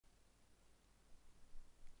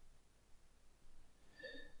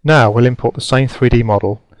Now we'll import the same 3D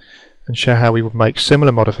model and show how we would make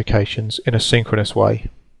similar modifications in a synchronous way.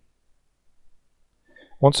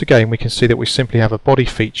 Once again, we can see that we simply have a body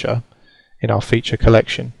feature in our feature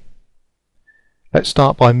collection. Let's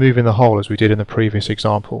start by moving the hole as we did in the previous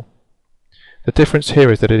example. The difference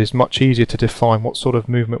here is that it is much easier to define what sort of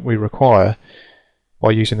movement we require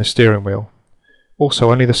by using the steering wheel.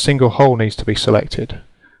 Also, only the single hole needs to be selected.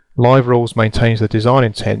 Live Rules maintains the design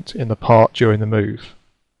intent in the part during the move.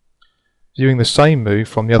 Viewing the same move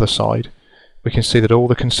from the other side, we can see that all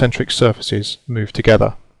the concentric surfaces move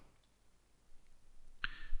together.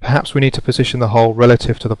 Perhaps we need to position the hole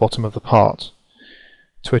relative to the bottom of the part.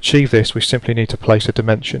 To achieve this, we simply need to place a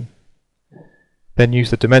dimension. Then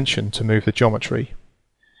use the dimension to move the geometry.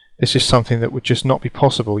 This is something that would just not be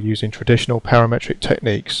possible using traditional parametric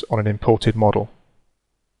techniques on an imported model.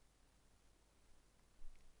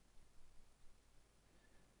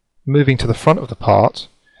 Moving to the front of the part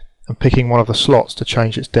and picking one of the slots to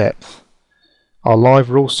change its depth. Our live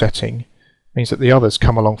rule setting means that the others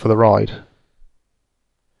come along for the ride.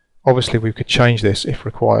 Obviously we could change this if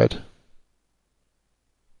required.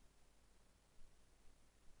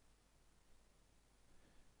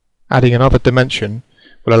 Adding another dimension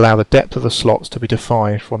will allow the depth of the slots to be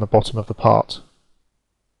defined from the bottom of the part.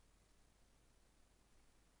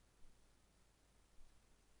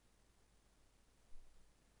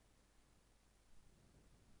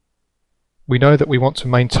 We know that we want to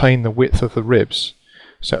maintain the width of the ribs,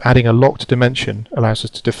 so adding a locked dimension allows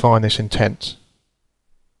us to define this intent.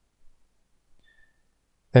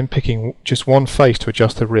 Then picking just one face to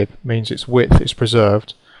adjust the rib means its width is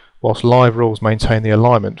preserved, whilst live rules maintain the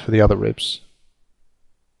alignment for the other ribs.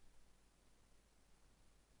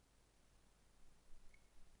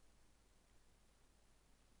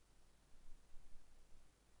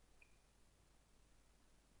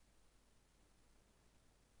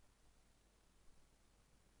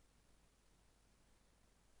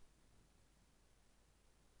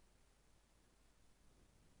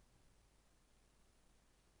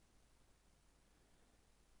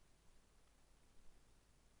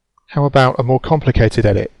 How about a more complicated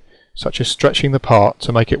edit, such as stretching the part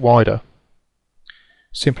to make it wider?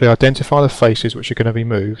 Simply identify the faces which are going to be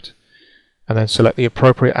moved, and then select the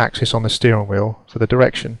appropriate axis on the steering wheel for the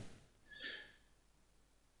direction.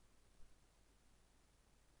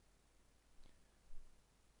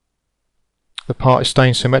 The part is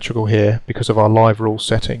staying symmetrical here because of our live rule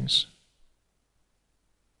settings.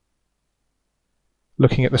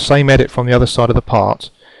 Looking at the same edit from the other side of the part,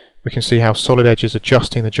 we can see how Solid Edge is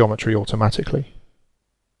adjusting the geometry automatically.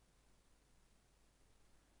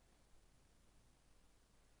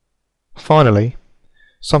 Finally,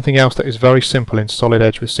 something else that is very simple in Solid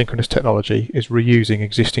Edge with synchronous technology is reusing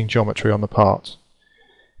existing geometry on the part.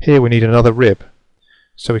 Here we need another rib,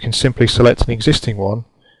 so we can simply select an existing one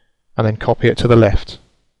and then copy it to the left.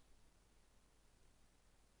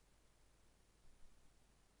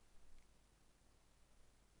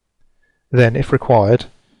 Then, if required,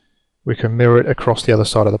 we can mirror it across the other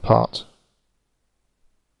side of the part.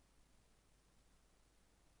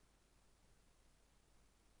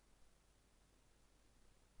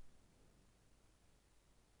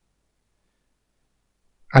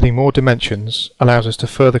 Adding more dimensions allows us to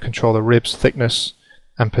further control the rib's thickness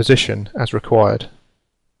and position as required.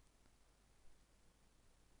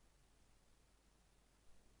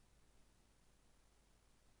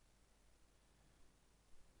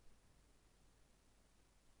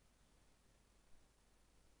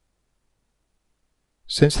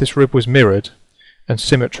 Since this rib was mirrored and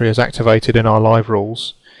symmetry is activated in our live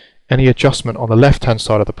rules, any adjustment on the left-hand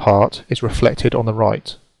side of the part is reflected on the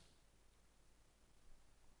right.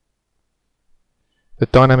 The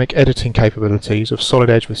dynamic editing capabilities of Solid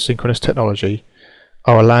Edge with synchronous technology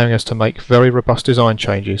are allowing us to make very robust design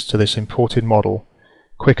changes to this imported model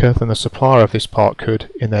quicker than the supplier of this part could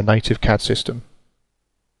in their native CAD system.